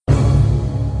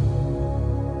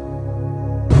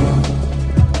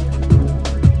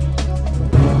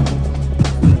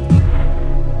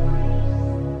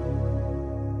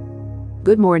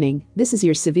Good morning, this is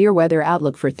your severe weather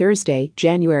outlook for Thursday,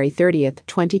 January 30th,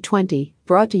 2020,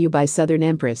 brought to you by Southern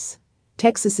Empress,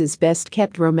 Texas's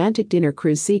best-kept romantic dinner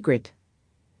cruise secret.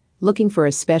 Looking for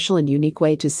a special and unique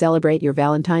way to celebrate your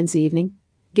Valentine's evening?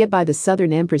 Get by the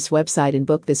Southern Empress website and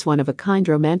book this one-of-a-kind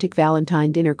romantic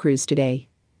Valentine dinner cruise today.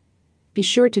 Be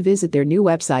sure to visit their new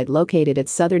website located at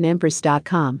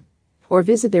southernempress.com. Or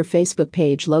visit their Facebook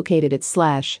page located at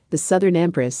 /The Southern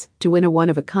Empress to win a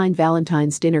one-of-a-kind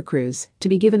Valentine's dinner cruise to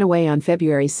be given away on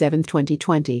February 7,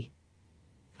 2020.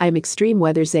 I'm Extreme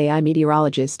Weather's AI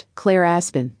meteorologist, Claire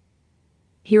Aspen.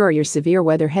 Here are your severe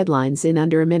weather headlines in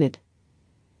under a minute.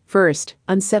 First,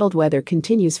 unsettled weather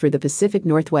continues for the Pacific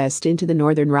Northwest into the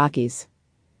northern Rockies.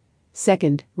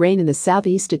 Second, rain in the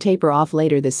southeast to taper off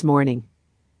later this morning.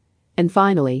 And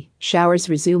finally, showers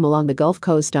resume along the Gulf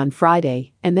Coast on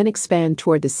Friday and then expand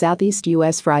toward the southeast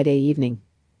U.S. Friday evening.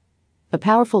 A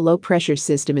powerful low-pressure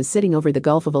system is sitting over the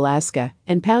Gulf of Alaska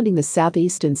and pounding the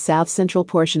southeast and south-central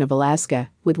portion of Alaska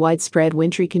with widespread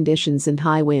wintry conditions and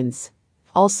high winds.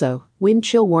 Also, wind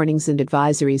chill warnings and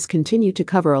advisories continue to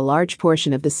cover a large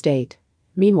portion of the state.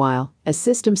 Meanwhile, a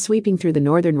system sweeping through the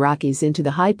northern Rockies into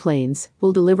the high plains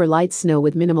will deliver light snow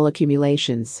with minimal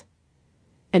accumulations.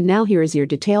 And now here is your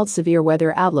detailed severe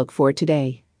weather outlook for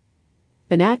today.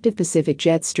 An active Pacific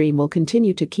jet stream will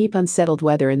continue to keep unsettled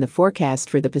weather in the forecast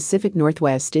for the Pacific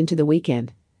Northwest into the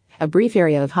weekend. A brief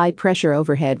area of high pressure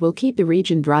overhead will keep the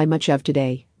region dry much of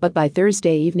today, but by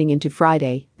Thursday evening into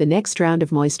Friday, the next round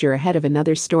of moisture ahead of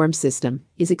another storm system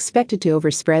is expected to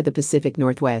overspread the Pacific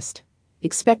Northwest.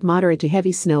 Expect moderate to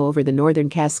heavy snow over the northern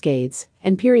Cascades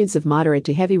and periods of moderate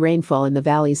to heavy rainfall in the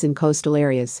valleys and coastal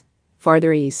areas.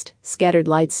 Farther east, scattered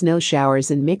light snow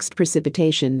showers and mixed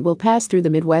precipitation will pass through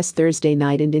the Midwest Thursday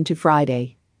night and into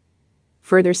Friday.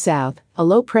 Further south, a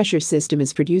low-pressure system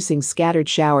is producing scattered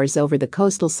showers over the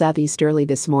coastal southeast early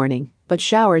this morning, but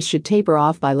showers should taper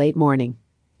off by late morning.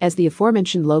 As the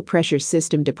aforementioned low-pressure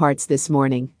system departs this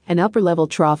morning, an upper-level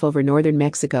trough over northern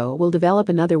Mexico will develop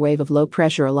another wave of low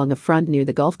pressure along a front near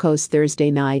the Gulf Coast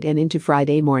Thursday night and into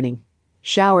Friday morning.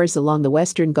 Showers along the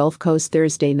western Gulf Coast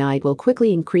Thursday night will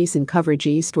quickly increase in coverage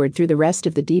eastward through the rest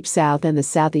of the deep south and the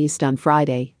southeast on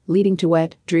Friday, leading to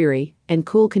wet, dreary, and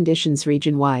cool conditions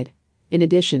region-wide. In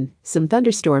addition, some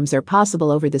thunderstorms are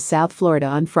possible over the South Florida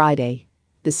on Friday.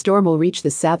 The storm will reach the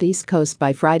southeast coast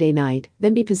by Friday night,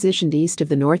 then be positioned east of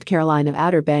the North Carolina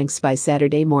Outer Banks by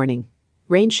Saturday morning.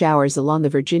 Rain showers along the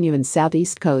Virginia and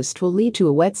southeast coast will lead to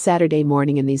a wet Saturday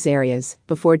morning in these areas,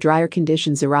 before drier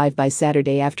conditions arrive by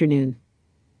Saturday afternoon.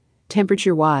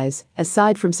 Temperature-wise,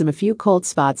 aside from a few cold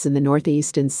spots in the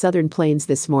northeast and southern plains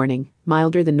this morning,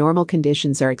 milder than normal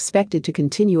conditions are expected to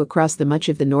continue across the much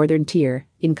of the northern tier,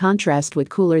 in contrast with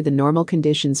cooler than normal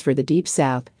conditions for the deep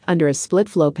south, under a split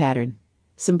flow pattern.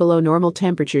 Some below normal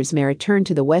temperatures may return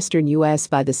to the western U.S.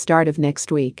 by the start of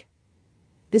next week.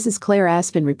 This is Claire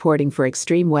Aspen reporting for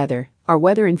Extreme Weather. Our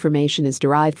weather information is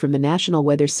derived from the National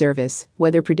Weather Service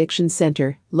Weather Prediction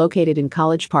Center, located in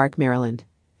College Park, Maryland.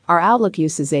 Our Outlook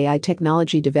uses AI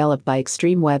technology developed by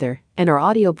Extreme Weather, and our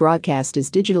audio broadcast is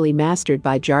digitally mastered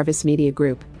by Jarvis Media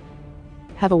Group.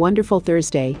 Have a wonderful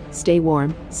Thursday, stay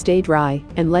warm, stay dry,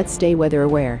 and let's stay weather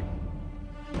aware.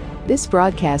 This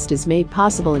broadcast is made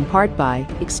possible in part by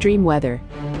Extreme Weather.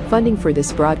 Funding for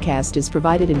this broadcast is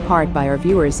provided in part by our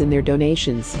viewers and their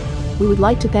donations. We would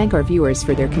like to thank our viewers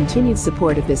for their continued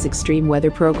support of this extreme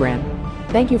weather program.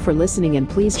 Thank you for listening, and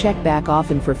please check back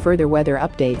often for further weather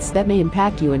updates that may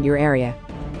impact you and your area.